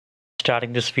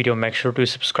starting this video, make sure to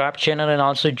subscribe channel and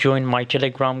also join my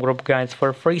Telegram group, guys,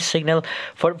 for free signal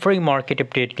for free market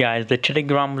update, guys. The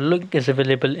Telegram link is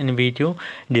available in video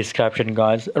description,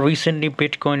 guys. Recently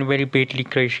Bitcoin very badly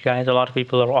crashed, guys. A lot of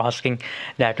people are asking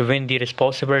that when there is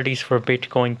possibilities for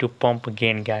Bitcoin to pump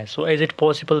again, guys. So is it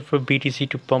possible for BTC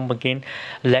to pump again?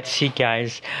 Let's see,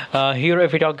 guys. Here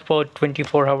if we talk about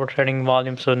 24-hour trading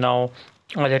volume, so now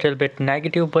a little bit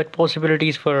negative, but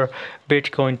possibilities for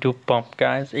Bitcoin to pump,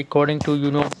 guys. According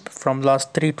to from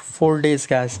last 3 to 4 days,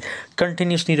 guys,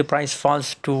 continuously the price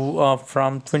falls to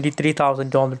from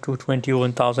 $23,000 to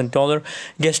 $21,000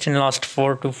 just in last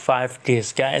 4 to 5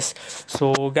 days, guys.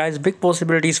 So guys, big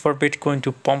possibilities for Bitcoin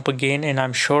to pump again, and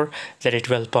I'm sure that it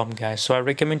will pump, guys. So I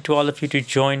recommend to all of you to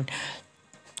join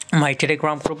my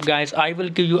Telegram group, guys. I will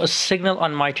give you a signal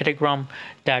on my Telegram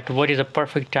that what is a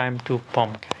perfect time to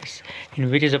pump, guys, and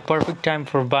which is a perfect time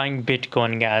for buying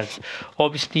Bitcoin, guys.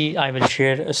 Obviously I will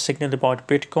share a signal about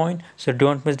Bitcoin, so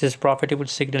don't miss this profitable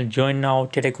signal. Join now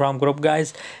Telegram group,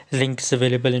 guys. Link is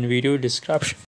available in video description.